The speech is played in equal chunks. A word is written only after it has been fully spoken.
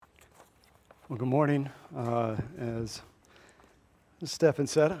Well, good morning. As Stephen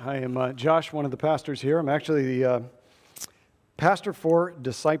said, I am Josh, one of the pastors here. I'm actually the pastor for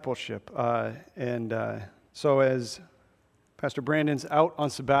discipleship. So as Pastor Brandon's out on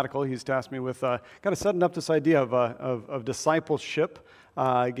sabbatical, he's tasked me with kind of setting up this idea of discipleship,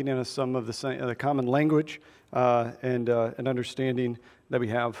 getting us some of the common language and understanding that we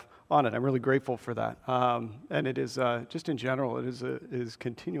have on it. I'm really grateful for that. And it is, just in general, it is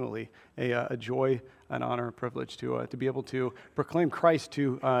continually a joy, an honor, a privilege to be able to proclaim Christ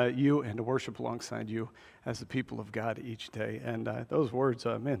to you and to worship alongside you as the people of God each day. And those words,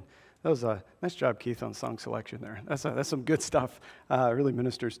 man, that was a nice job, Keith, on song selection there. That's some good stuff. Really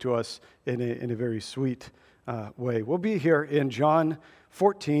ministers to us in a very sweet way. We'll be here in John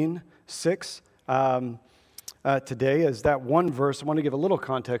 14:6. Today is that one verse. I want to give a little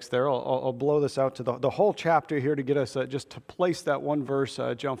context there. I'll blow this out to the whole chapter here to get us just to place that one verse,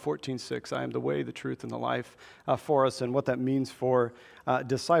 John 14:6. I am the way, the truth, and the life for us, and what that means for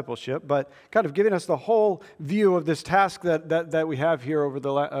discipleship. But kind of giving us the whole view of this task that we have here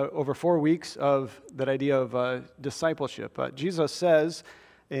over 4 weeks of that idea of discipleship. Jesus says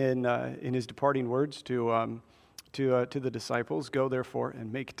in his departing words to the disciples, "Go therefore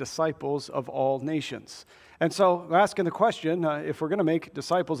and make disciples of all nations." And so we're asking the question, if we're going to make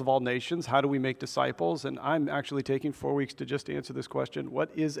disciples of all nations, how do we make disciples? And I'm actually taking 4 weeks to just answer this question: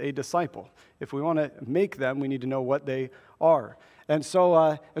 what is a disciple? If we want to make them, we need to know what they are. And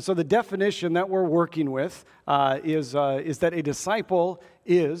so the definition that we're working with is that a disciple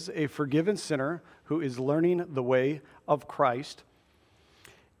is a forgiven sinner who is learning the way of Christ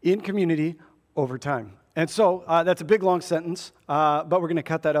in community over time. And so that's a big, long sentence, but we're going to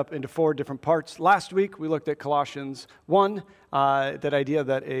cut that up into 4 different parts. Last week, we looked at Colossians 1, that idea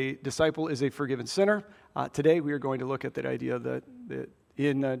that a disciple is a forgiven sinner. Today, we are going to look at that idea that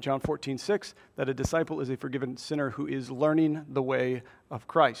in John 14:6, that a disciple is a forgiven sinner who is learning the way of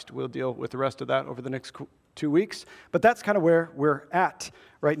Christ. We'll deal with the rest of that over the next 2 weeks, but that's kind of where we're at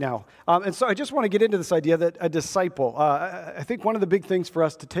right now. And so I just want to get into this idea that a disciple, I think one of the big things for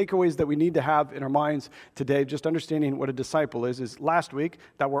us, to takeaways that we need to have in our minds today, just understanding what a disciple is last week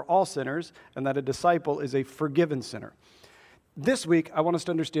that we're all sinners and that a disciple is a forgiven sinner. This week, I want us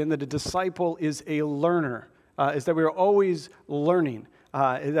to understand that a disciple is a learner, is that we are always learning.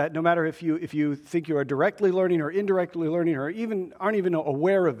 That no matter if you think you are directly learning or indirectly learning or aren't even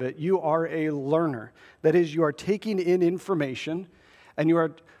aware of it, you are a learner. That is, you are taking in information and you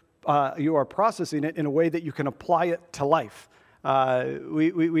are processing it in a way that you can apply it to life.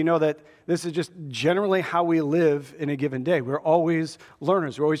 We know that this is just generally how we live in a given day. We're always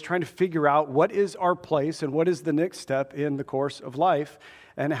learners. We're always trying to figure out what is our place and what is the next step in the course of life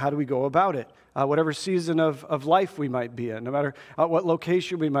and how do we go about it. Whatever season of life we might be in, no matter what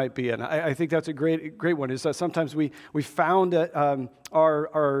location we might be in. I think that's a great one, is that sometimes we found that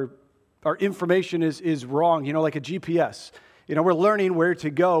our information is wrong, like a GPS. We're learning where to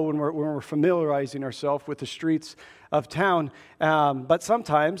go when we're familiarizing ourselves with the streets of town. But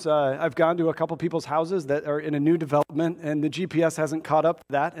sometimes I've gone to a couple people's houses that are in a new development and the GPS hasn't caught up to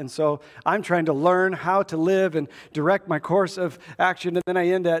that. And so I'm trying to learn how to live and direct my course of action. And then I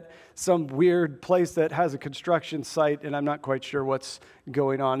end at some weird place that has a construction site and I'm not quite sure what's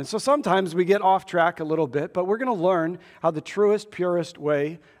going on. And so sometimes we get off track a little bit, but we're going to learn how the truest, purest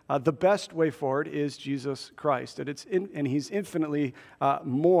way, the best way forward is Jesus Christ. And He's infinitely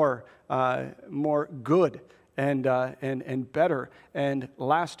more good and better and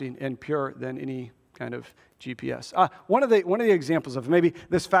lasting and pure than any kind of GPS. One of the examples of maybe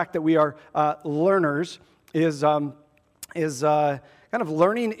this fact that we are learners is kind of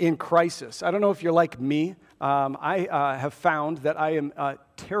learning in crisis. I don't know if you're like me. I have found that I am a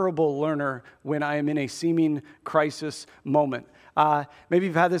terrible learner when I am in a seeming crisis moment. Maybe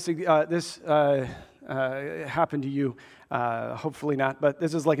you've had this happen to you. Hopefully not, but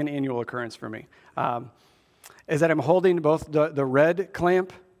this is like an annual occurrence for me. Is that I'm holding both the red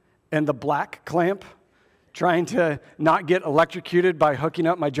clamp and the black clamp, trying to not get electrocuted by hooking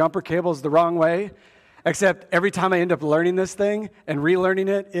up my jumper cables the wrong way. Except every time I end up learning this thing and relearning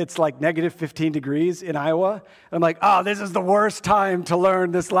it, it's like negative 15 degrees in Iowa. And I'm like, this is the worst time to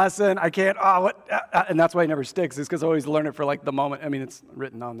learn this lesson. I can't, and that's why it never sticks, is because I always learn it for like the moment. I mean, it's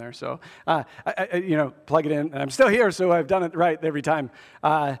written on there. So, I plug it in and I'm still here. So I've done it right every time.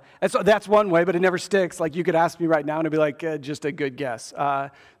 And so that's one way, but it never sticks. Like you could ask me right now and it'd be like, just a good guess.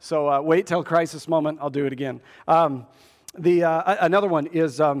 So wait till crisis moment. I'll do it again. Another one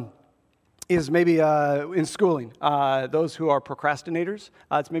is is maybe in schooling, those who are procrastinators.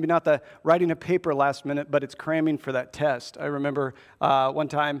 It's maybe not the writing a paper last minute, but it's cramming for that test. I remember one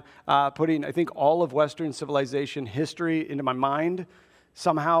time putting, I think, all of Western civilization history into my mind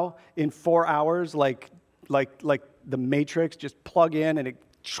somehow in 4 hours, like the Matrix, just plug in and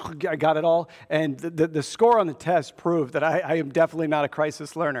I got it all. And the score on the test proved that I am definitely not a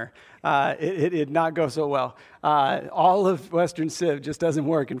crisis learner. It did not go so well. All of Western Civ just doesn't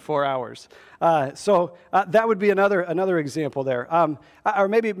work in 4 hours. So that would be another example there. Or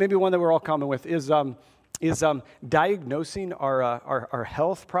maybe one that we're all common with is diagnosing our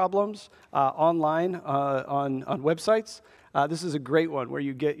health problems online on websites. This is a great one where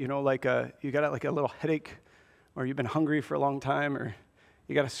you get, you got like a little headache, or you've been hungry for a long time, or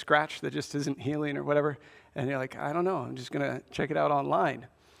you got a scratch that just isn't healing or whatever, and you're like, I don't know, I'm just going to check it out online.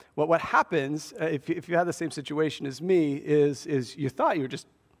 Well, what happens if you had the same situation as me is you thought you were just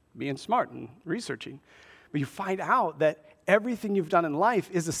being smart and researching, but you find out that everything you've done in life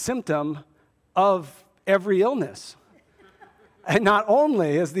is a symptom of every illness. And not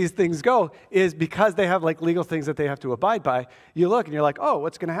only as these things go, is because they have like legal things that they have to abide by, you look and you're like, oh,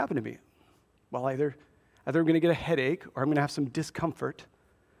 what's going to happen to me? Well, either I'm going to get a headache, or I'm going to have some discomfort,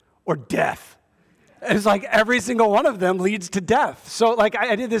 or death. And it's like every single one of them leads to death. So like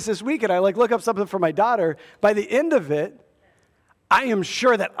I did this week, and I look up something for my daughter. By the end of it, I am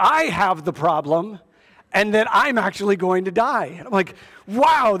sure that I have the problem and that I'm actually going to die. And I'm like,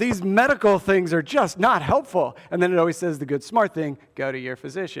 wow, these medical things are just not helpful. And then it always says the good smart thing, go to your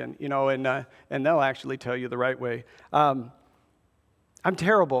physician, and they'll actually tell you the right way. I'm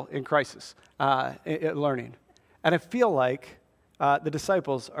terrible in crisis at learning. And I feel like the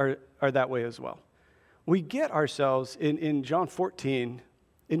disciples are that way as well. We get ourselves in John 14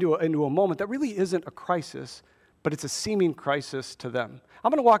 into a moment that really isn't a crisis, but it's a seeming crisis to them. I'm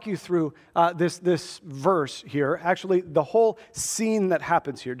going to walk you through this verse here, actually the whole scene that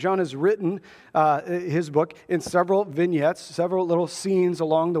happens here. John has written his book in several vignettes, several little scenes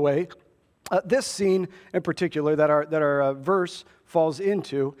along the way. This scene in particular that our verse falls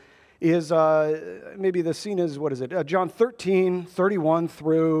into is, maybe the scene is, John 13, 31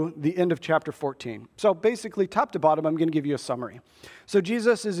 through the end of chapter 14. So basically, top to bottom, I'm going to give you a summary. So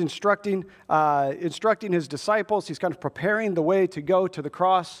Jesus is instructing his disciples. He's kind of preparing the way to go to the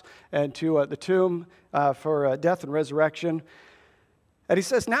cross and to the tomb for death and resurrection. And he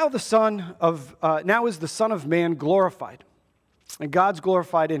says, now is the Son of Man glorified, and God's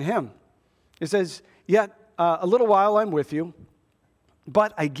glorified in him. He says, yet a little while I'm with you,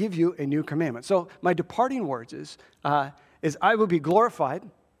 but I give you a new commandment. So my departing words is I will be glorified,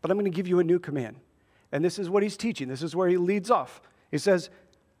 but I'm going to give you a new command. And this is what he's teaching. This is where he leads off. He says,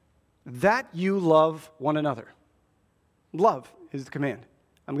 that you love one another. Love is the command.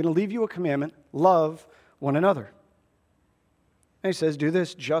 I'm going to leave you a commandment. Love one another. And he says, do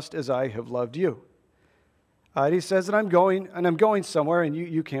this just as I have loved you. And he says that I'm going somewhere and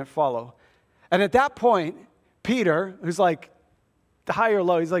you can't follow. And at that point, Peter, who's like, high or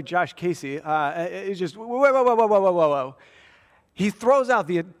low, he's like Josh Casey. He's just, whoa. He throws out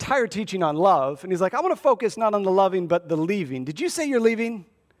the entire teaching on love, and he's like, I want to focus not on the loving, but the leaving. Did you say you're leaving?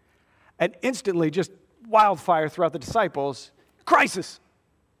 And instantly, just wildfire throughout the disciples, crisis.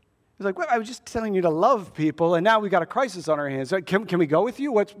 He's like, well, I was just telling you to love people, and now we got a crisis on our hands. Can we go with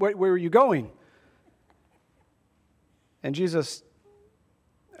you? Where are you going? And Jesus,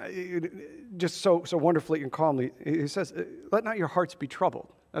 just so wonderfully and calmly, he says, let not your hearts be troubled.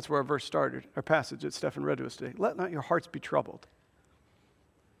 That's where our verse started, our passage that Stephen read to us today. Let not your hearts be troubled.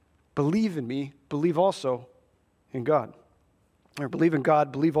 Believe in me, believe also in God. Or believe in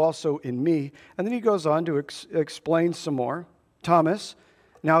God, believe also in me. And then he goes on to explain some more. Thomas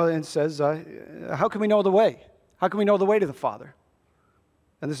now and says, how can we know the way? How can we know the way to the Father?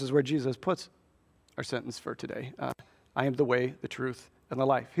 And this is where Jesus puts our sentence for today. I am the way, the truth, and the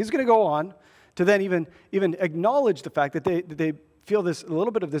life. He's going to go on to then even acknowledge the fact that they feel a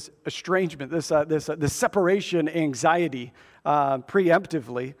little bit of this estrangement, this separation anxiety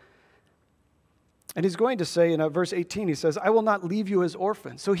preemptively. And he's going to say in verse 18, he says, I will not leave you as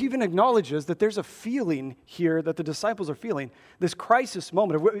orphans. So he even acknowledges that there's a feeling here that the disciples are feeling, this crisis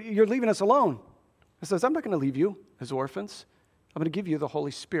moment of, you're leaving us alone. He says, I'm not going to leave you as orphans. I'm going to give you the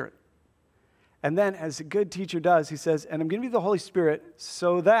Holy Spirit. And then, as a good teacher does, he says, and I'm giving you the Holy Spirit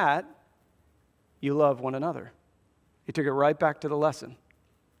so that you love one another. He took it right back to the lesson.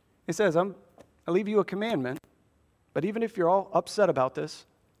 He says, I leave you a commandment, but even if you're all upset about this,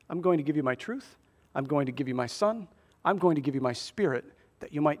 I'm going to give you my truth. I'm going to give you my Son. I'm going to give you my Spirit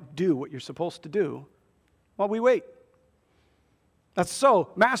that you might do what you're supposed to do while we wait. That's so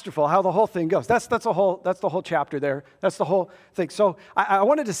masterful how the whole thing goes. That's the whole chapter there. That's the whole thing. So I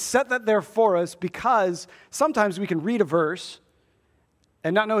wanted to set that there for us because sometimes we can read a verse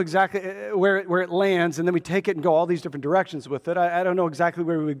and not know exactly where it lands, and then we take it and go all these different directions with it. I don't know exactly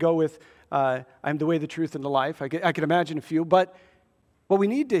where we would go with I'm the way, the truth, and the life. I could imagine a few, but what we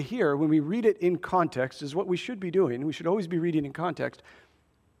need to hear when we read it in context is what we should be doing. We should always be reading in context,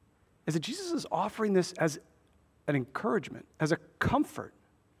 is that Jesus is offering this as an encouragement, as a comfort.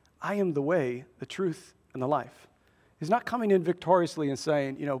 I am the way, the truth, and the life. He's not coming in victoriously and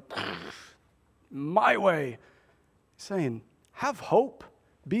saying, my way. He's saying, have hope,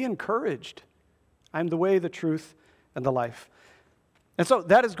 be encouraged. I'm the way, the truth, and the life. And so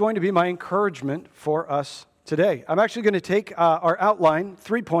that is going to be my encouragement for us today. I'm actually going to take our outline,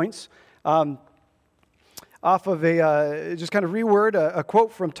 3 points, off of just kind of reword a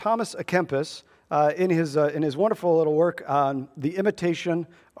quote from Thomas à Kempis in his wonderful little work on the imitation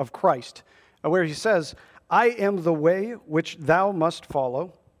of Christ, where he says, I am the way which thou must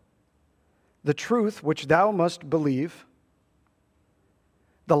follow, the truth which thou must believe,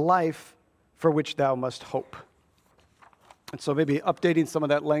 the life for which thou must hope. And so maybe updating some of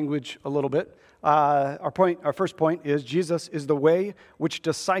that language a little bit. Our first point is Jesus is the way which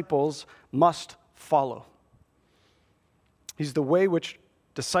disciples must follow. He's the way which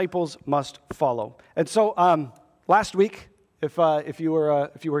disciples must follow. And so last week, if you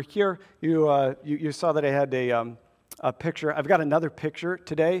were here, you saw that I had a picture. I've got another picture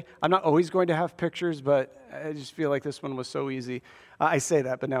today. I'm not always going to have pictures, but I just feel like this one was so easy. I say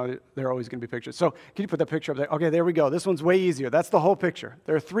that, but now there are always going to be pictures. So can you put that picture up there? Okay, there we go. This one's way easier. That's the whole picture.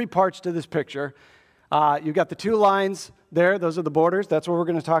 There are 3 parts to this picture. You've got the 2 lines there. Those are the borders. That's what we're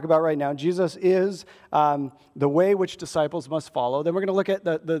going to talk about right now. Jesus is the way which disciples must follow. Then we're going to look at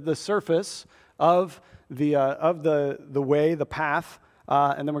the surface of the way, the path,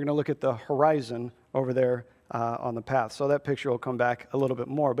 and then we're going to look at the horizon over there on the path. So that picture will come back a little bit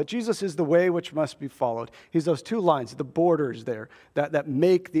more. But Jesus is the way which must be followed. He's those 2 lines, the borders there, that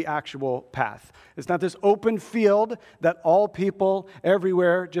make the actual path. It's not this open field that all people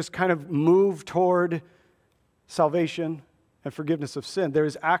everywhere just kind of move toward salvation and forgiveness of sin. There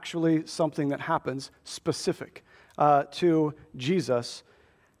is actually something that happens specific to Jesus.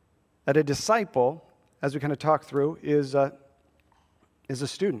 That a disciple, as we kind of talk through, is a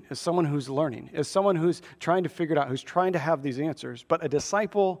student, is someone who's learning, is someone who's trying to figure it out, who's trying to have these answers. But a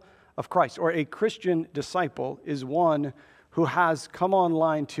disciple of Christ, or a Christian disciple, is one who has come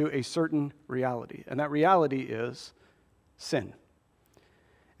online to a certain reality. And that reality is sin.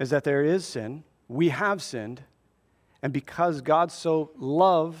 Is that there is sin, we have sinned, and because God so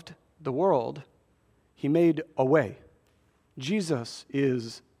loved the world, he made a way. Jesus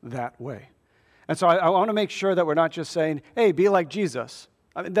is that way. And so I want to make sure that we're not just saying, hey, be like Jesus.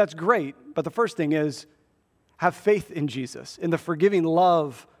 I mean, that's great, but the first thing is have faith in Jesus, in the forgiving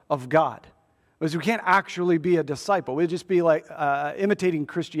love of God. Because we can't actually be a disciple. We'll just be like imitating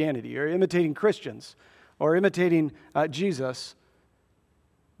Christianity or imitating Christians or imitating Jesus.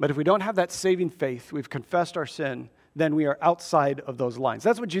 But if we don't have that saving faith, we've confessed our sin, then we are outside of those lines.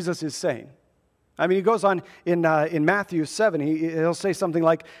 That's what Jesus is saying. I mean, he goes on in Matthew 7, he'll say something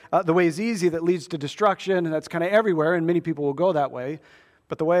like, the way is easy that leads to destruction, and that's kind of everywhere, and many people will go that way.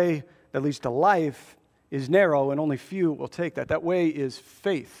 But the way that leads to life is narrow, and only few will take that. That way is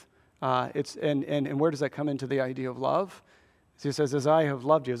faith. And where does that come into the idea of love? He says, as I have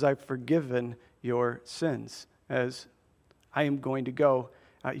loved you, as I've forgiven your sins, as I am going to go.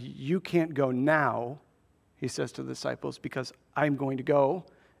 You can't go now, he says to the disciples, because I'm going to go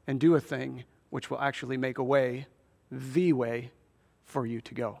and do a thing which will actually make a way, the way for you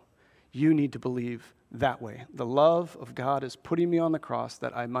to go. You need to believe that way. The love of God is putting me on the cross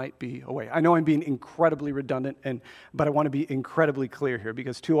that I might be away. I know I'm being incredibly redundant, but I want to be incredibly clear here,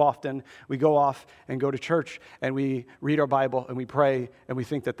 because too often we go off and go to church and we read our Bible and we pray and we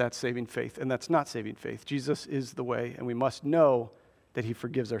think that that's saving faith, and that's not saving faith. Jesus is the way, and we must know that he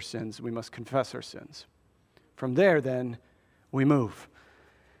forgives our sins. We must confess our sins. From there, then, we move.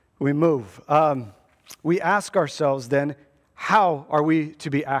 We move. We ask ourselves then, how are we to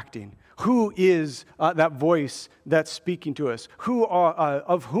be acting? Who is that voice that's speaking to us?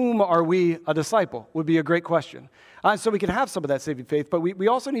 Of whom are we a disciple? Would be a great question. So we can have some of that saving faith, but we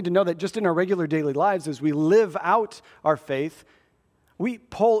also need to know that just in our regular daily lives, as we live out our faith, we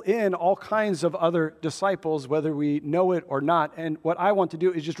pull in all kinds of other disciples, whether we know it or not. And what I want to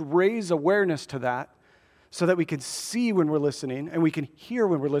do is just raise awareness to that, so that we can see when we're listening and we can hear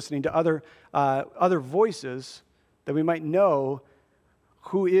when we're listening to other voices, that we might know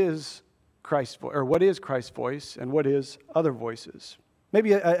who is Christ's voice, or what is Christ's voice, and what is other voices?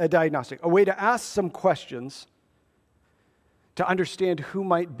 Maybe a diagnostic, a way to ask some questions to understand who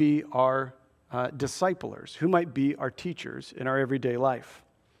might be our disciplers, who might be our teachers in our everyday life.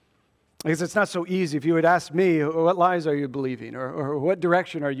 Because it's not so easy. If you would ask me, what lies are you believing, or what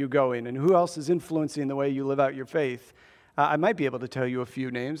direction are you going, and who else is influencing the way you live out your faith, I might be able to tell you a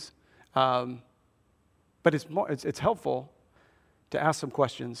few names. But it's helpful to ask some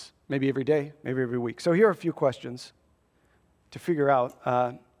questions, maybe every day, maybe every week. So here are a few questions to figure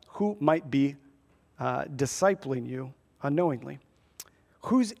out who might be discipling you unknowingly.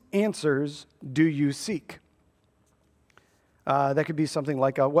 Whose answers do you seek? That could be something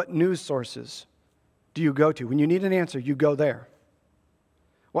like, what news sources do you go to? When you need an answer, you go there.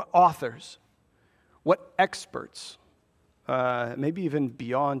 What authors? What experts? Maybe even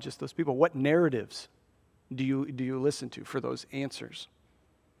beyond just those people. What narratives do you listen to for those answers?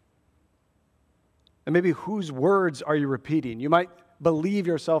 And maybe whose words are you repeating? You might believe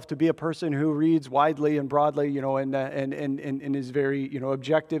yourself to be a person who reads widely and broadly, and is very,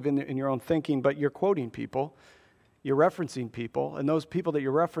 objective in your own thinking, but you're quoting people, you're referencing people, and those people that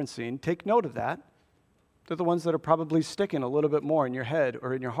you're referencing, take note of that. They're the ones that are probably sticking a little bit more in your head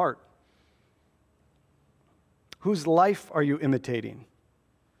or in your heart. Whose life are you imitating?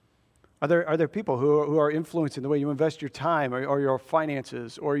 Are there people who are influencing the way you invest your time or your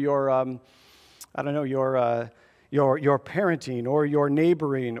finances or your your parenting or your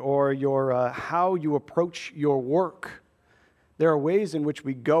neighboring or your how you approach your work? There are ways in which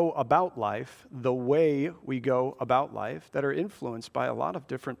we go about life, the way we go about life, that are influenced by a lot of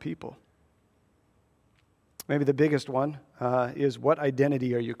different people. Maybe the biggest one is, what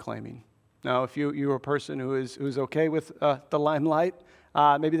identity are you claiming? Now, if you're a person who's okay with the limelight,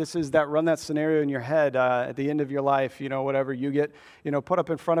 maybe this is run that scenario in your head at the end of your life, whatever, you get, put up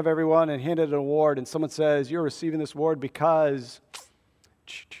in front of everyone and handed an award, and someone says, you're receiving this award because,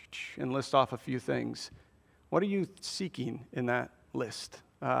 and list off a few things. What are you seeking in that list?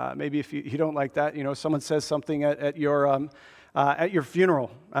 Maybe if you don't like that, someone says something at your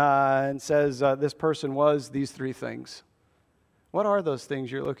funeral and says, this person was these 3 things. What are those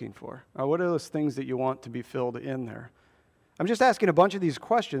things you're looking for? What are those things that you want to be filled in there? I'm just asking a bunch of these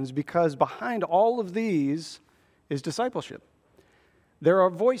questions because behind all of these is discipleship. There are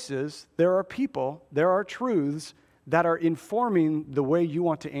voices, there are people, there are truths that are informing the way you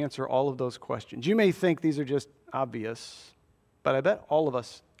want to answer all of those questions. You may think these are just obvious, but I bet all of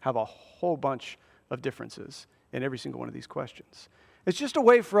us have a whole bunch of differences in every single one of these questions. It's just a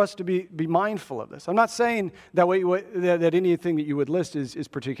way for us to be mindful of this. I'm not saying that anything that you would list is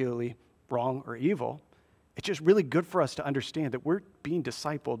particularly wrong or evil. It's just really good for us to understand that we're being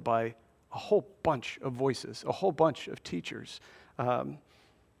discipled by a whole bunch of voices, a whole bunch of teachers.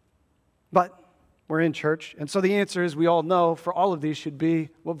 But we're in church, and so the answer is, we all know, for all of these should be,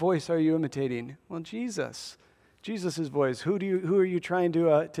 what voice are you imitating? Well, Jesus. Jesus' voice. Who are you trying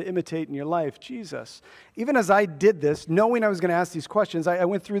to imitate in your life? Jesus. Even as I did this, knowing I was going to ask these questions, I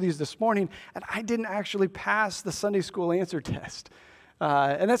went through these this morning, and I didn't actually pass the Sunday school answer test.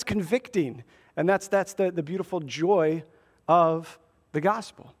 And that's convicting. And that's the beautiful joy of the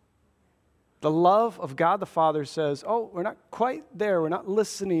gospel. The love of God the Father says, oh, we're not quite there. We're not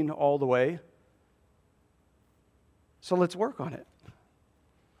listening all the way. So let's work on it.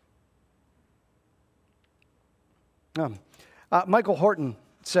 Michael Horton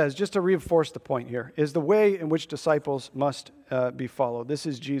says, just to reinforce the point here, is the way in which disciples must be followed. This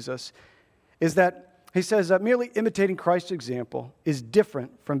is Jesus. Is that, he says, merely imitating Christ's example is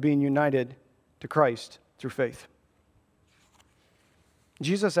different from being united to Christ through faith.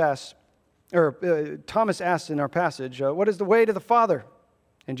 Jesus asks, or Thomas asks in our passage, what is the way to the Father?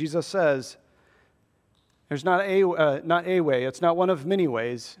 And Jesus says, there's not a way. It's not one of many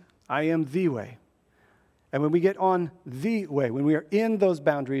ways. I am the way. And when we get on the way, when we are in those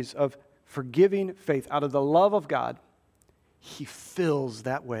boundaries of forgiving faith out of the love of God, He fills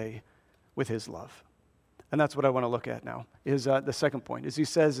that way with His love. And that's what I want to look at now, is the second point. Is he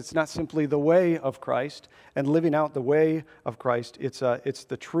says it's not simply the way of Christ and living out the way of Christ, it's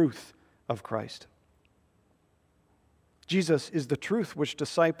the truth of Christ. Jesus is the truth which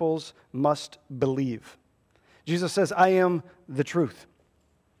disciples must believe. Jesus says, I am the truth.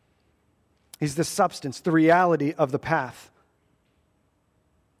 He's the substance, the reality of the path.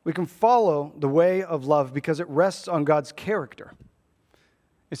 We can follow the way of love because it rests on God's character.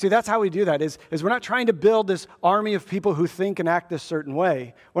 You see, that's how we do that, is we're not trying to build this army of people who think and act this certain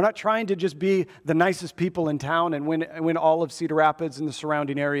way. We're not trying to just be the nicest people in town and win all of Cedar Rapids and the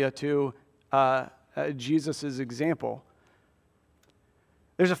surrounding area to Jesus' example.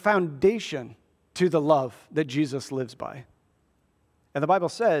 There's a foundation to the love that Jesus lives by. And the Bible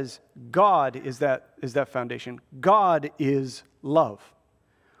says God is that foundation. God is love.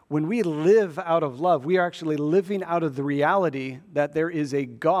 When we live out of love, we are actually living out of the reality that there is a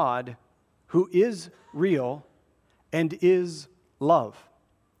God who is real and is love.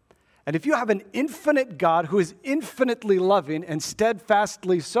 And if you have an infinite God who is infinitely loving and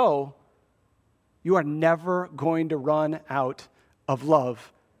steadfastly so, you are never going to run out of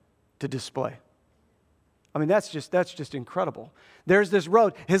love to display. I mean, that's just incredible. There's this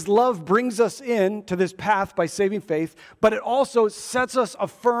road. His love brings us in to this path by saving faith, but it also sets us a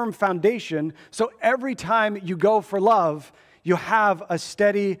firm foundation. So every time you go for love, you have a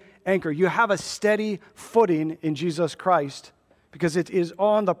steady anchor. You have a steady footing in Jesus Christ because it is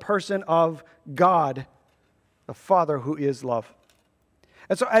on the person of God, the Father who is love.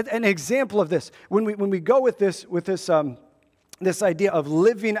 And so an example of this, when we go with this idea of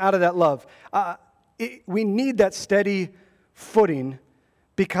living out of that love, we need that steady footing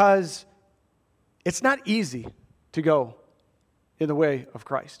because it's not easy to go in the way of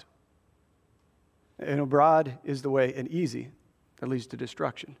Christ. Broad is the way, and easy that leads to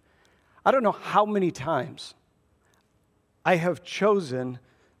destruction. I don't know how many times I have chosen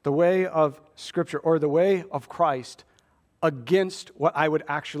the way of Scripture or the way of Christ against what I would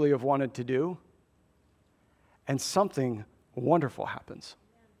actually have wanted to do, and something wonderful happens.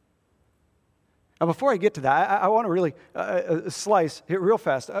 Now, before I get to that, I want to really slice here real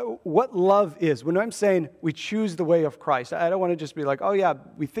fast what love is. When I'm saying we choose the way of Christ, I don't want to just be like, oh yeah,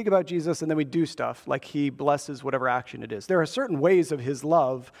 we think about Jesus and then we do stuff like he blesses whatever action it is. There are certain ways of his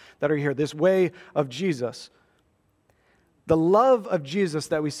love that are here, this way of Jesus. The love of Jesus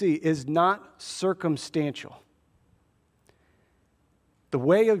that we see is not circumstantial. The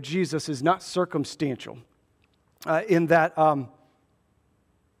way of Jesus is not circumstantial in that an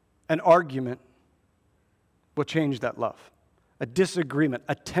argument will change that love. A disagreement,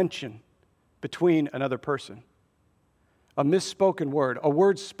 a tension between another person. A misspoken word, a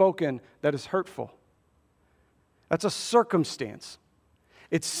word spoken that is hurtful. That's a circumstance.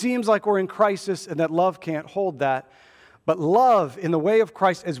 It seems like we're in crisis and that love can't hold that. But love in the way of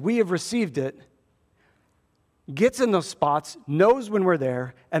Christ as we have received it gets in those spots, knows when we're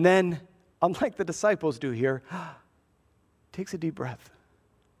there, and then, unlike the disciples do here, takes a deep breath.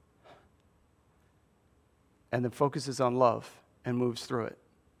 And then focuses on love and moves through it.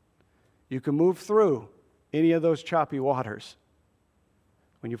 You can move through any of those choppy waters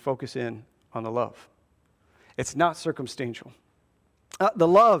when you focus in on the love. It's not circumstantial. The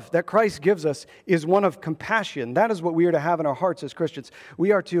love that Christ gives us is one of compassion. That is what we are to have in our hearts as Christians.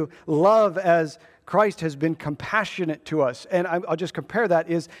 We are to love as Christ has been compassionate to us. And I'll just compare that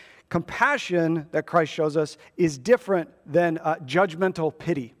is compassion that Christ shows us is different than judgmental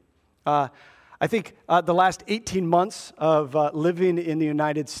pity. I think the last 18 months of living in the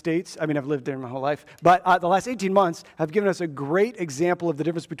United States, I mean, I've lived there my whole life, but the last 18 months have given us a great example of the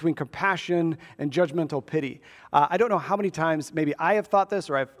difference between compassion and judgmental pity. I don't know how many times maybe I have thought this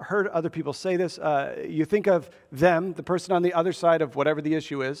or I've heard other people say this. You think of them, the person on the other side of whatever the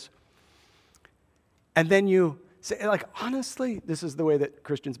issue is, and then you say, like, honestly, this is the way that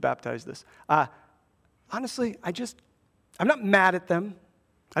Christians baptize this. Honestly, I'm not mad at them.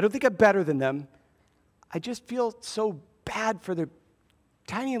 I don't think I'm better than them. I just feel so bad for their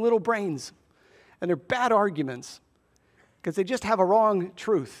tiny little brains and their bad arguments because they just have a wrong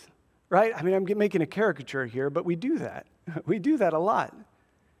truth, right? I mean, I'm making a caricature here, but we do that. We do that a lot.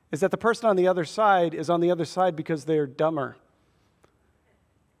 Is that the person on the other side is on the other side because they're dumber.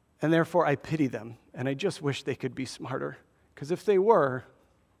 And therefore, I pity them, and I just wish they could be smarter because if they were,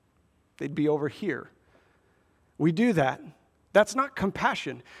 they'd be over here. We do that. That's not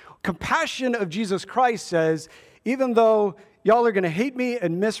compassion. Compassion of Jesus Christ says, even though y'all are going to hate me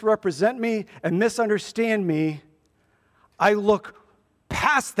and misrepresent me and misunderstand me, I look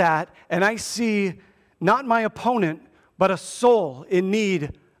past that and I see not my opponent, but a soul in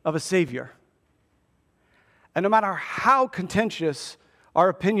need of a Savior. And no matter how contentious our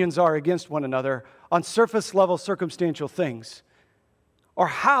opinions are against one another on surface level circumstantial things, or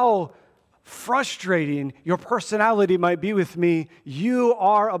how frustrating your personality might be with me, you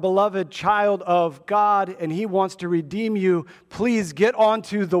are a beloved child of God and He wants to redeem you. Please get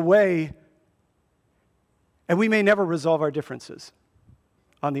onto the way. And we may never resolve our differences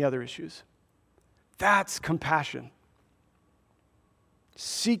on the other issues. That's compassion.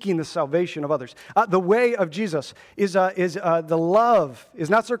 Seeking the salvation of others. The way of Jesus is the love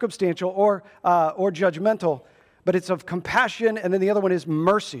is not circumstantial or judgmental, but it's of compassion, and then the other one is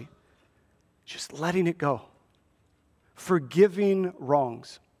mercy. Just letting it go. forgiving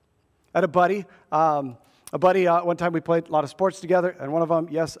wrongs. I had a buddy, one time we played a lot of sports together, and one of them,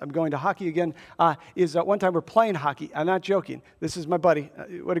 yes, I'm going to hockey again, is one time we're playing hockey. I'm not joking. This is my buddy.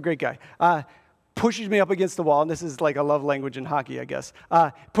 What a great guy. Pushes me up against the wall, and this is like a love language in hockey, I guess.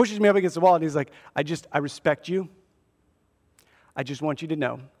 Pushes me up against the wall, and he's like, I respect you. I just want you to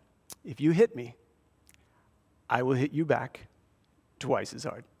know, if you hit me, I will hit you back twice as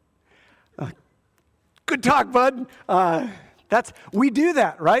hard. Good talk, bud. We do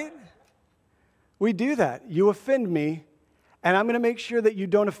that, right? We do that. You offend me, and I'm going to make sure that you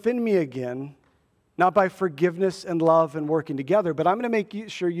don't offend me again, not by forgiveness and love and working together, but I'm going to make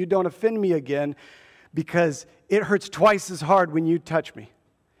sure you don't offend me again because it hurts twice as hard when you touch me.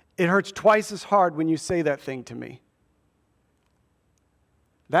 It hurts twice as hard when you say that thing to me.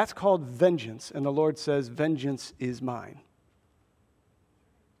 That's called vengeance, and the Lord says, vengeance is mine.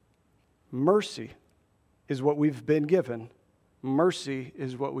 Mercy is what we've been given. Mercy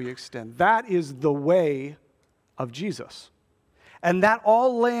is what we extend. That is the way of Jesus. And that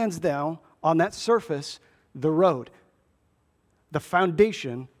all lands down on that surface, the road, the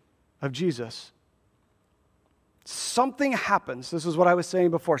foundation of Jesus. Something happens. This is what I was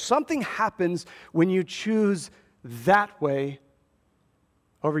saying before. Something happens when you choose that way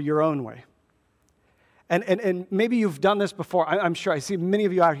over your own way. And maybe you've done this before. I'm sure I see many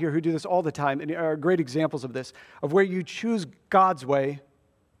of you out here who do this all the time and are great examples of this, of where you choose God's way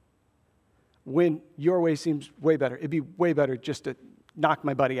when your way seems way better. It'd be way better just to knock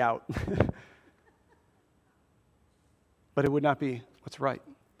my buddy out. But it would not be what's right.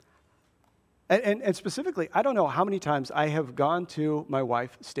 And specifically, I don't know how many times I have gone to my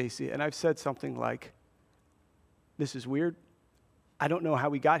wife, Stacy, and I've said something like, this is weird. I don't know how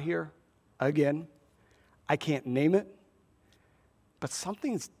we got here. Again, I can't name it, but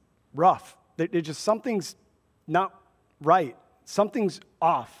something's rough. Something's not right. Something's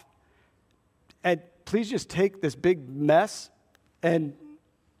off. And please just take this big mess and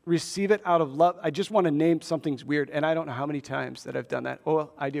receive it out of love. I just want to name something's weird, and I don't know how many times that I've done that. Oh,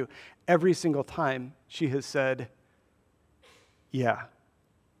 I do. Every single time she has said, yeah.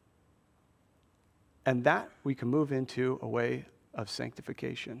 And that we can move into a way of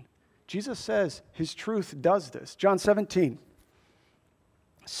sanctification. Jesus says his truth does this. John 17,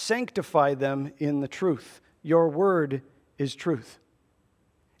 sanctify them in the truth. Your word is truth.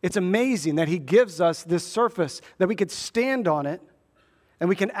 It's amazing that he gives us this surface that we could stand on it and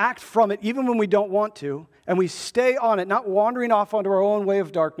we can act from it even when we don't want to, and we stay on it, not wandering off onto our own way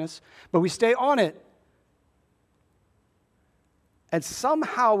of darkness, but we stay on it. And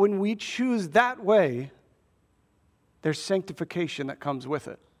somehow when we choose that way, there's sanctification that comes with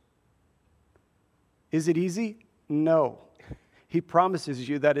it. Is it easy? No. He promises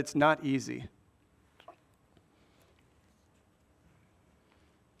you that it's not easy.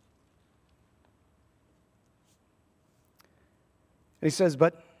 And he says,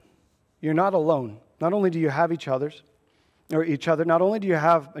 but you're not alone. Not only do you have each other, not only do you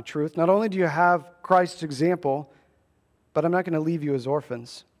have a truth, not only do you have Christ's example, but I'm not going to leave you as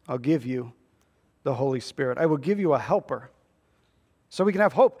orphans. I'll give you the Holy Spirit. I will give you a helper so we can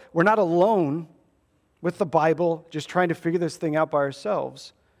have hope. We're not alone with the Bible, just trying to figure this thing out by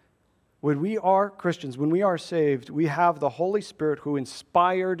ourselves. When we are Christians, when we are saved, we have the Holy Spirit who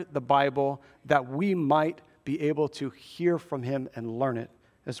inspired the Bible that we might be able to hear from him and learn it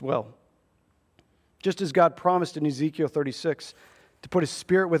as well. Just as God promised in Ezekiel 36 to put his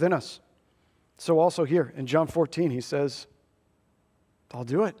Spirit within us, so also here in John 14, he says, I'll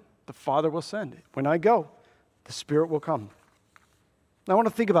do it. The Father will send. When I go, the Spirit will come. I want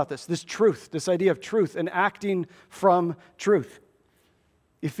to think about this truth, this idea of truth and acting from truth.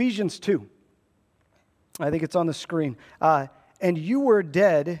 Ephesians 2. I think it's on the screen. And you were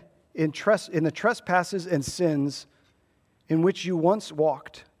dead in the trespasses and sins in which you once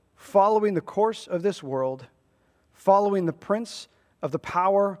walked, following the course of this world, following the prince of the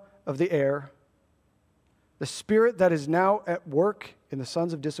power of the air, the spirit that is now at work in the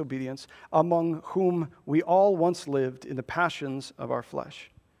sons of disobedience, among whom we all once lived in the passions of our flesh.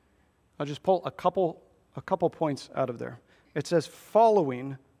 I'll just pull a couple points out of there. It says,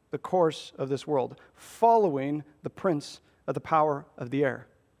 following the course of this world, following the prince of the power of the air.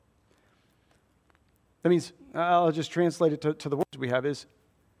 That means, I'll just translate it to the words we have, is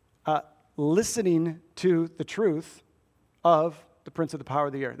listening to the truth of the prince of the power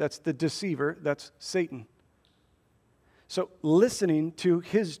of the air. That's the deceiver, that's Satan. So listening to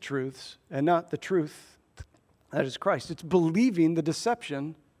his truths and not the truth that is Christ. It's believing the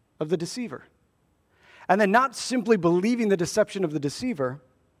deception of the deceiver. And then not simply believing the deception of the deceiver,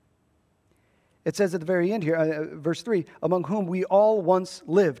 It says at the very end here, verse 3, among whom we all once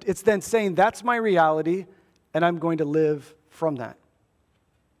lived. It's then saying, that's my reality, and I'm going to live from that.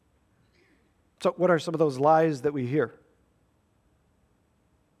 So what are some of those lies that we hear?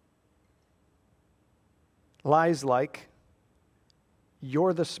 Lies like,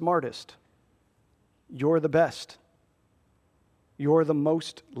 you're the smartest, you're the best, you're the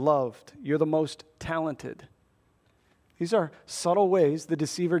most loved, you're the most talented. These are subtle ways the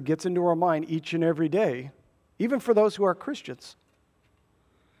deceiver gets into our mind each and every day, even for those who are Christians.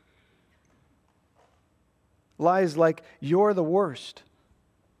 Lies like, you're the worst,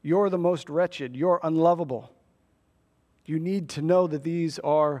 you're the most wretched, you're unlovable. You need to know that these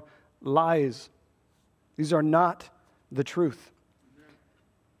are lies. These are not the truth.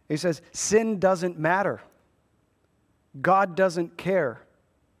 He says, sin doesn't matter. God doesn't care.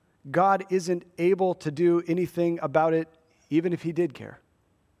 God isn't able to do anything about it, even if he did care.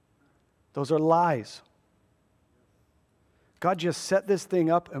 Those are lies. God just set this thing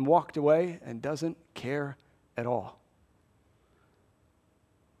up and walked away and doesn't care at all.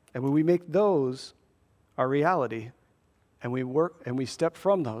 And when we make those our reality, and we work and we step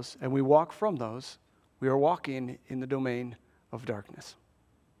from those and we walk from those, we are walking in the domain of darkness.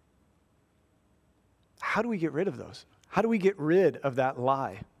 How do we get rid of those? How do we get rid of that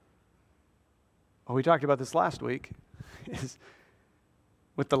lie? Well, we talked about this last week, is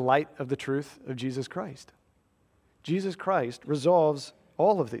with the light of the truth of Jesus Christ. Jesus Christ resolves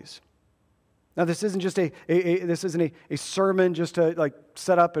all of these. Now, this isn't just a sermon just to like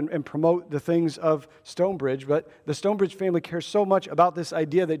set up and promote the things of Stonebridge, but the Stonebridge family cares so much about this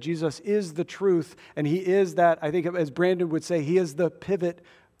idea that Jesus is the truth, and he is that, I think as Brandon would say, he is the pivot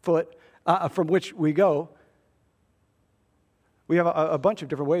foot from which we go. We have a bunch of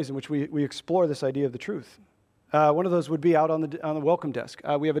different ways in which we explore this idea of the truth. One of those would be out on the welcome desk.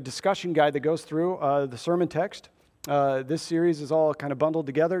 We have a discussion guide that goes through the sermon text. This series is all kind of bundled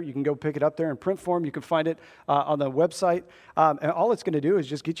together. You can go pick it up there in print form. You can find it on the website. And all it's going to do is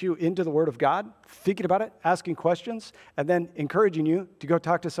just get you into the Word of God, thinking about it, asking questions, and then encouraging you to go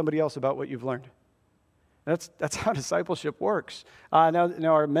talk to somebody else about what you've learned. That's how discipleship works. Now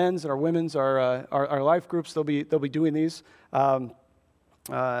our men's and our women's, our life groups, they'll be doing these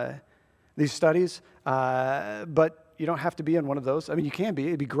studies. But you don't have to be in one of those. I mean, you can be.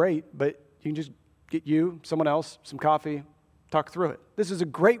 It'd be great, but you can just get you, someone else, some coffee, talk through it. This is a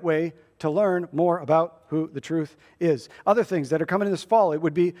great way to learn more about who the truth is. Other things that are coming in this fall, it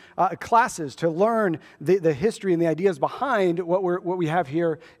would be classes to learn the history and the ideas behind what we have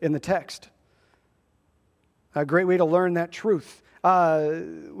here in the text. A great way to learn that truth.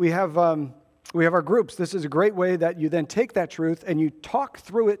 We have our groups. This is a great way that you then take that truth and you talk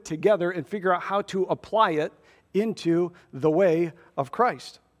through it together and figure out how to apply it into the way of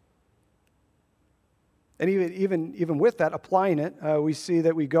Christ. And even with that, applying it, we see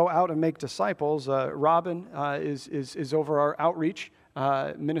that we go out and make disciples. Robin is over our outreach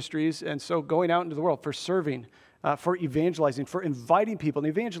ministries, and so going out into the world for serving, for evangelizing, for inviting people. And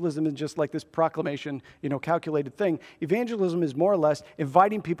evangelism is just like this proclamation, calculated thing. Evangelism is more or less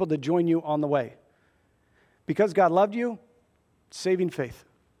inviting people to join you on the way. Because God loved you, saving faith.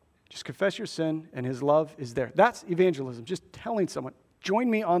 Just confess your sin, and his love is there. That's evangelism, just telling someone, join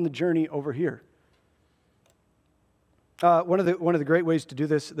me on the journey over here. One of the great ways to do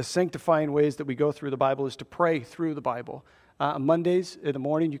this, the sanctifying ways that we go through the Bible, is to pray through the Bible. Mondays in the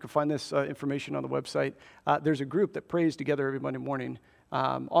morning, you can find this information on the website. There's a group that prays together every Monday morning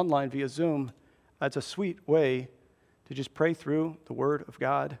online via Zoom. It's a sweet way to just pray through the Word of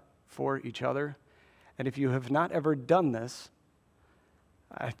God for each other. And if you have not ever done this,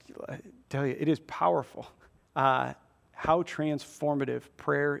 I tell you, it is powerful how transformative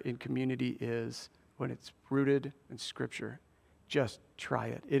prayer in community is when it's rooted in Scripture. Just try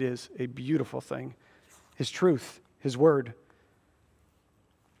it. It is a beautiful thing. His truth, his word,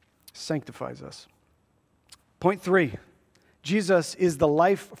 sanctifies us. Point 3, Jesus is the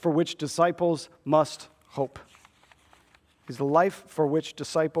life for which disciples must hope. He's the life for which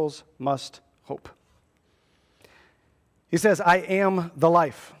disciples must hope. He says, I am the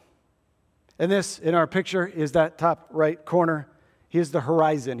life. And this, in our picture, is that top right corner. He is the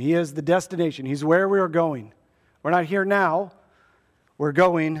horizon. He is the destination. He's where we are going. We're not here now. We're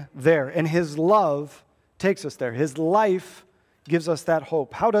going there. And his love takes us there. His life gives us that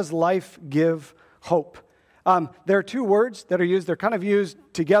hope. How does life give hope? There are two words that are used. They're kind of used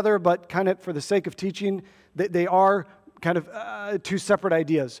together, but kind of for the sake of teaching, they are kind of two separate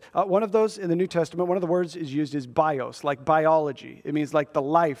ideas. One of those in the New Testament, one of the words is used is bios, like biology. It means like the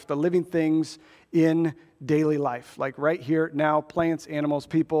life, the living things in daily life, like right here, now, plants, animals,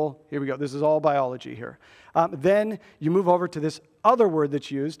 people. Here we go. This is all biology here. Then you move over to this other word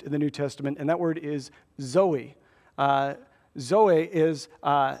that's used in the New Testament, and that word is Zoe. Zoe is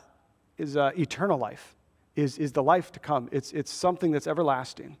eternal life, is the life to come. It's something that's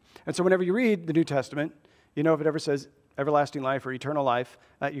everlasting. And so whenever you read the New Testament, you know if it ever says everlasting life or eternal life,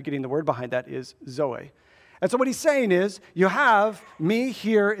 you're getting the word behind that is Zoe. And so what he's saying is, you have me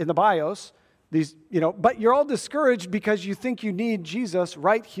here in the bios, but you're all discouraged because you think you need Jesus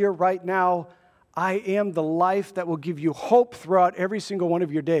right here, right now. I am the life that will give you hope throughout every single one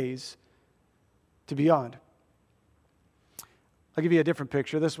of your days to beyond. I'll give you a different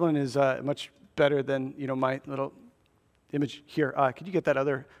picture. This one is much better than, my little image here. Could you get that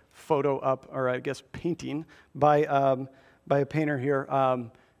other photo up, or I guess painting, by a painter here,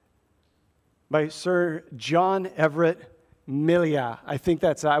 by Sir John Everett Millais. I think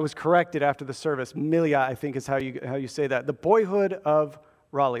I was corrected after the service. Millais, I think, is how you say that. The Boyhood of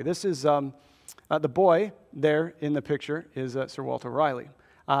Raleigh. This is the boy there in the picture is Sir Walter Raleigh.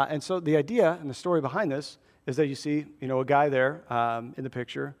 And so the idea and the story behind this is that you see, a guy there in the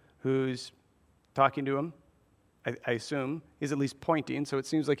picture who's talking to him. I assume he's at least pointing, so it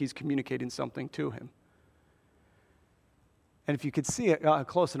seems like he's communicating something to him. And if you could see it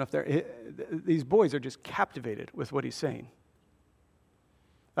close enough there, these boys are just captivated with what he's saying.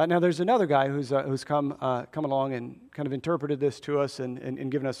 Now, there's another guy who's come along and kind of interpreted this to us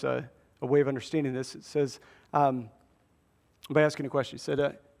and given us a way of understanding this. It says, by asking a question, he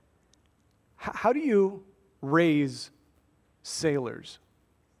said, how do you raise sailors?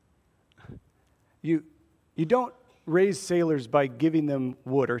 You don't raise sailors by giving them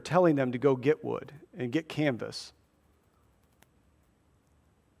wood or telling them to go get wood and get canvas.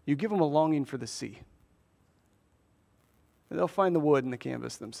 You give them a longing for the sea. And they'll find the wood and the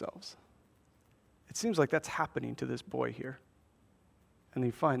canvas themselves. It seems like that's happening to this boy here. And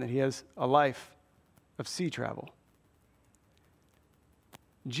you find that he has a life of sea travel.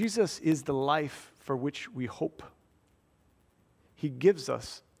 Jesus is the life for which we hope. He gives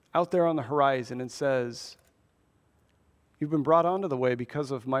us out there on the horizon and says, you've been brought onto the way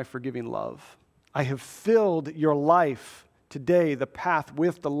because of my forgiving love. I have filled your life today, the path,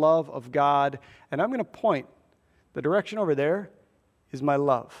 with the love of God, and I'm going to point. The direction over there is my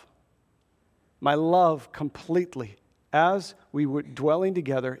love. My love completely, as we were dwelling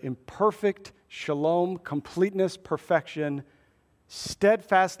together in perfect shalom, completeness, perfection,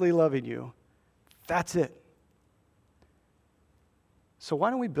 steadfastly loving you. That's it. So why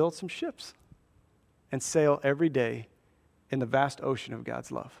don't we build some ships and sail every day in the vast ocean of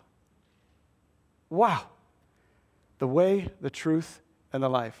God's love? Wow. The way, the truth, and the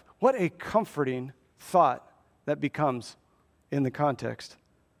life. What a comforting thought that becomes in the context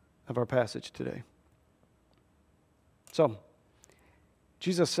of our passage today. So,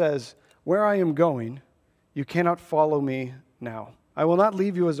 Jesus says, where I am going, you cannot follow me now. I will not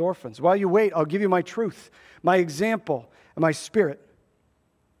leave you as orphans. While you wait, I'll give you my truth, my example, and my spirit.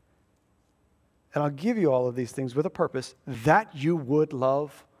 And I'll give you all of these things with a purpose, that you would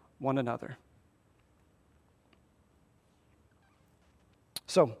love one another.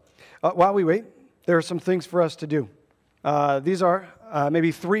 So, while we wait, there are some things for us to do. These are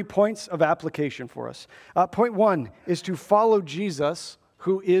maybe 3 points of application for us. Point 1 is to follow Jesus,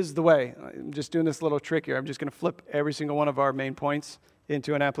 who is the way. I'm just doing this little trick here. I'm just going to flip every single one of our main points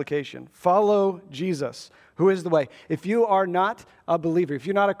into an application. Follow Jesus, who is the way. If you are not a believer, if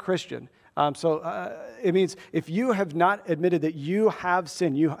you're not a Christian, it means if you have not admitted that you have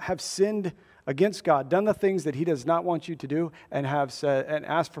sinned against God, done the things that He does not want you to do, and have said and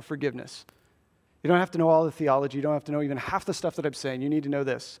asked for forgiveness. You don't have to know all the theology. You don't have to know even half the stuff that I'm saying. You need to know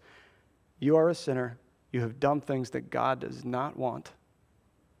this. You are a sinner. You have done things that God does not want.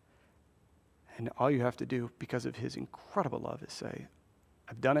 And all you have to do, because of His incredible love, is say,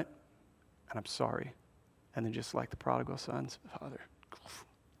 I've done it, and I'm sorry. And then just like the prodigal son's father,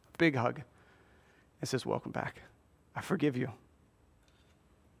 a big hug, and says, welcome back. I forgive you.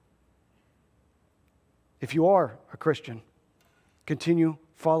 If you are a Christian, continue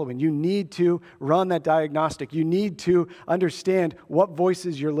following. You need to run that diagnostic. You need to understand what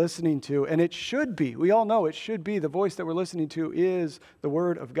voices you're listening to. And it should be, we all know it should be, the voice that we're listening to is the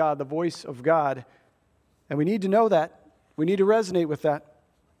Word of God, the voice of God. And we need to know that. We need to resonate with that.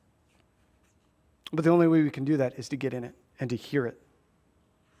 But the only way we can do that is to get in it and to hear it.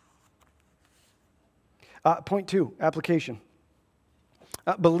 Point 2, application.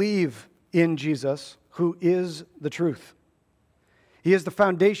 Believe in Jesus, who is the truth. He is the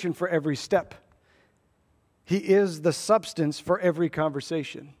foundation for every step. He is the substance for every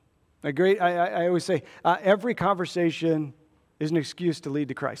conversation. I always say every conversation is an excuse to lead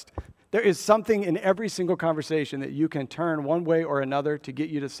to Christ. There is something in every single conversation that you can turn one way or another to get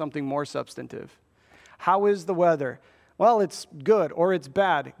you to something more substantive. How is the weather? Well, it's good or it's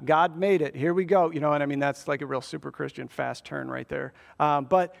bad. God made it. Here we go. You know what I mean? That's like a real super Christian fast turn right there.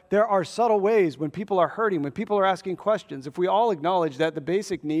 But there are subtle ways when people are hurting, when people are asking questions. If we all acknowledge that the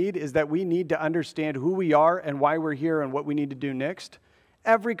basic need is that we need to understand who we are and why we're here and what we need to do next,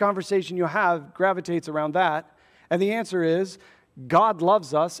 every conversation you have gravitates around that. And the answer is God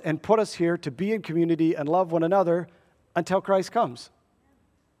loves us and put us here to be in community and love one another until Christ comes.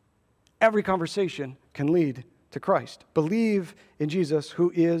 Every conversation can lead to Christ. Believe in Jesus,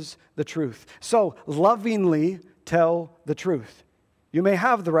 who is the truth. So lovingly tell the truth. You may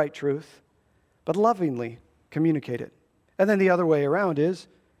have the right truth, but lovingly communicate it. And then the other way around is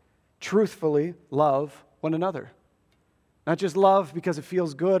truthfully love one another. Not just love because it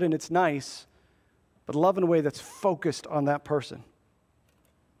feels good and it's nice, but love in a way that's focused on that person.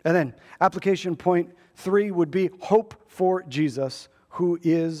 And then application point 3 would be hope for Jesus, who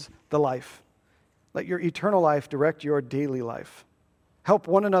is the life. Let your eternal life direct your daily life. Help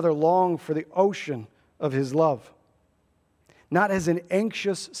one another long for the ocean of his love, not as an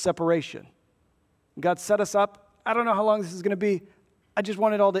anxious separation. God set us up. I don't know how long this is going to be. I just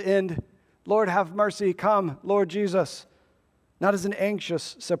want it all to end. Lord, have mercy. Come, Lord Jesus. Not as an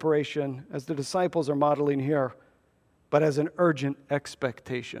anxious separation, as the disciples are modeling here, but as an urgent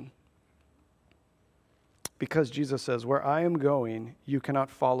expectation. Because Jesus says, where I am going, you cannot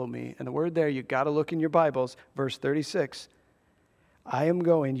follow me. And the word there, you got to look in your Bibles, verse 36. I am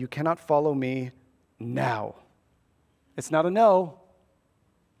going, you cannot follow me now. It's not a no.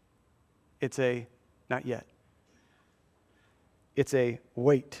 It's a not yet. It's a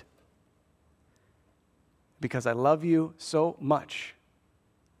wait. Because I love you so much.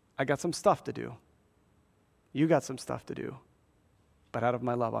 I got some stuff to do. You got some stuff to do. But out of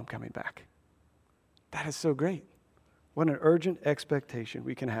my love, I'm coming back. That is so great. What an urgent expectation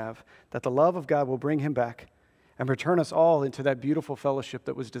we can have that the love of God will bring him back and return us all into that beautiful fellowship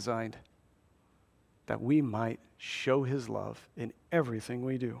that was designed, that we might show his love in everything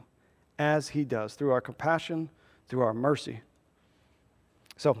we do, as he does, through our compassion, through our mercy.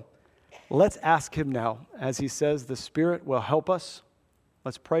 So let's ask him now, as he says the Spirit will help us.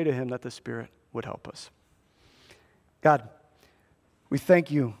 Let's pray to him that the Spirit would help us. God, we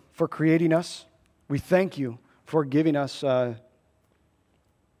thank you for creating us. We thank you for giving us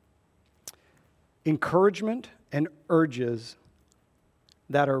encouragement and urges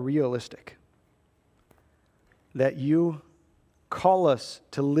that are realistic. That you call us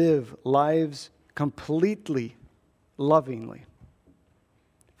to live lives completely lovingly,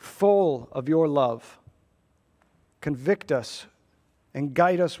 full of your love. Convict us and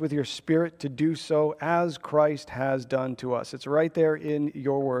guide us with your Spirit to do so as Christ has done to us. It's right there in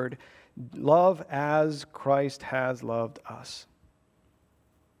your word. Love as Christ has loved us.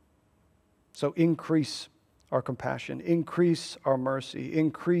 So increase our compassion, increase our mercy,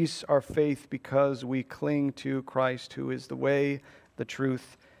 increase our faith because we cling to Christ, who is the way, the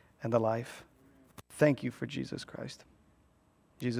truth, and the life. Thank you for Jesus Christ.